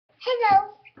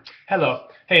Hello. Hello.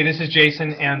 Hey, this is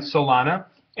Jason and Solana,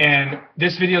 and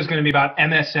this video is going to be about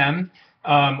MSM.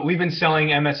 We've been selling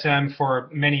MSM for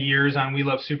many years on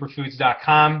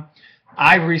WeLoveSuperfoods.com.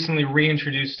 I've recently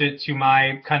reintroduced it to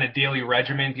my kind of daily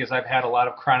regimen because I've had a lot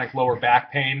of chronic lower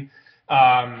back pain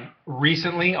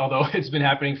recently, although it's been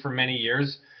happening for many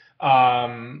years.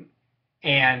 And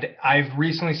I've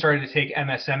recently started to take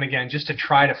MSM again just to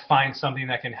try to find something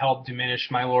that can help diminish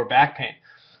my lower back pain,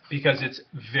 because it's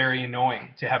very annoying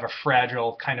to have a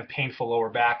fragile, kind of painful lower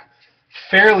back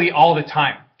fairly all the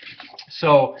time.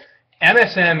 So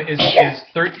MSM is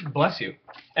bless you.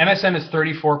 MSM is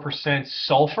 34%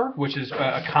 sulfur, which is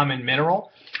a common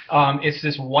mineral. It's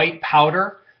this white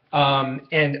powder,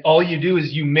 and all you do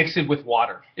is you mix it with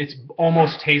water. It's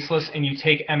almost tasteless, and you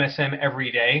take MSM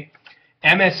every day.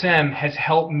 MSM has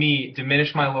helped me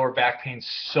diminish my lower back pain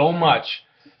so much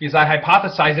because I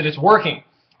hypothesize that it's working,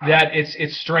 that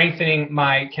it's strengthening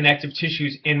my connective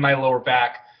tissues in my lower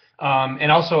back.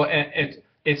 And also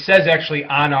it says actually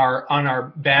on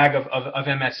our bag of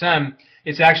MSM,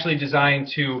 it's actually designed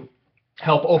to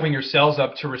help open your cells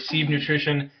up to receive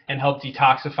nutrition and help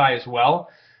detoxify as well.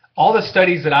 All the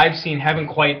studies that I've seen haven't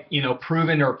quite,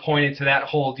 proven or pointed to that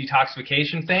whole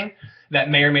detoxification thing. That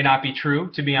may or may not be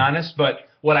true, to be honest. But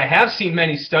what I have seen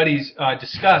many studies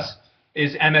discuss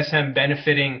is MSM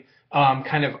benefiting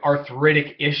kind of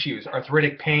arthritic issues,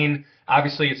 arthritic pain.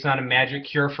 Obviously, it's not a magic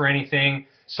cure for anything.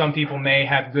 Some people may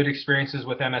have good experiences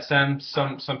with MSM.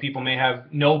 Some people may have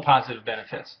no positive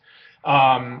benefits.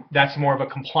 That's more of a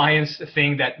compliance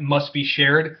thing that must be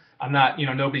shared. I'm not,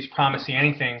 nobody's promising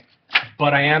anything,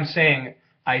 but I am saying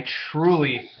I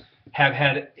truly have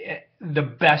had the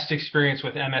best experience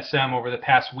with MSM over the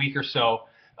past week or so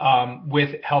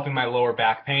with helping my lower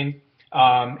back pain.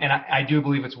 And I do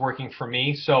believe it's working for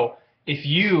me. So if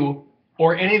you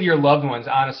or any of your loved ones,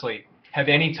 honestly, have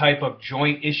any type of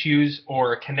joint issues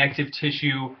or connective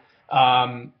tissue,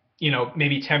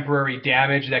 maybe temporary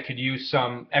damage that could use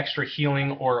some extra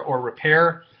healing or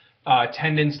repair,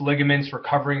 tendons, ligaments,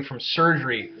 recovering from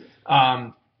surgery,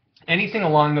 anything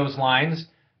along those lines,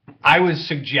 I would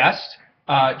suggest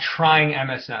trying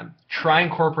MSM. Try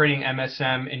incorporating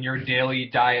MSM in your daily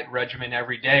diet regimen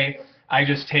every day. I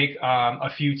just take a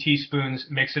few teaspoons,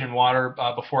 mix it in water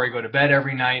before I go to bed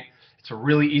every night. It's a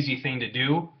really easy thing to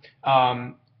do.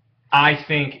 I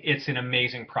think it's an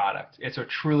amazing product. It's a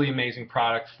truly amazing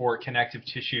product for connective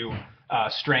tissue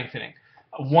strengthening.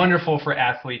 Wonderful for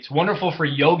athletes, wonderful for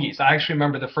yogis. I actually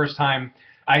remember the first time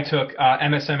I took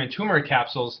MSM and turmeric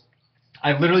capsules,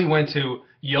 I literally went to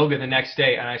yoga the next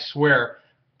day, and I swear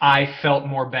I felt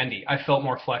more bendy. I felt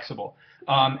more flexible.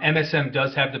 MSM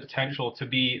does have the potential to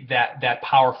be that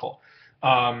powerful.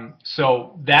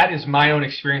 So that is my own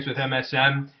experience with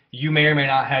MSM. You may or may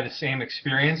not have the same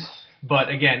experience, but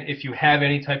again, if you have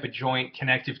any type of joint,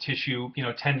 connective tissue,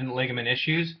 tendon, ligament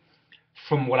issues,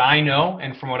 from what I know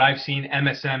and from what I've seen,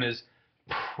 MSM is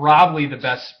probably the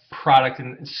best product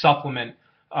and supplement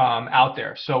out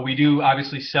there. So we do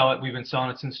obviously sell it. We've been selling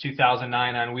it since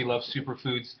 2009 on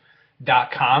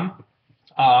WeLoveSuperfoods.com.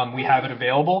 We have it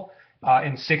available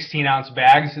in 16-ounce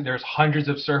bags. There's hundreds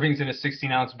of servings in a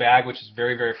 16-ounce bag, which is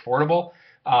very, very affordable.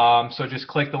 So just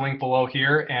click the link below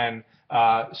here and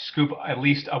scoop at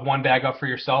least one bag up for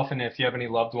yourself. And if you have any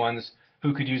loved ones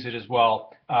who could use it as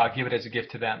well, give it as a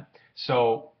gift to them.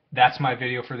 So that's my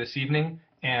video for this evening,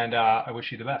 and I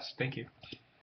wish you the best. Thank you.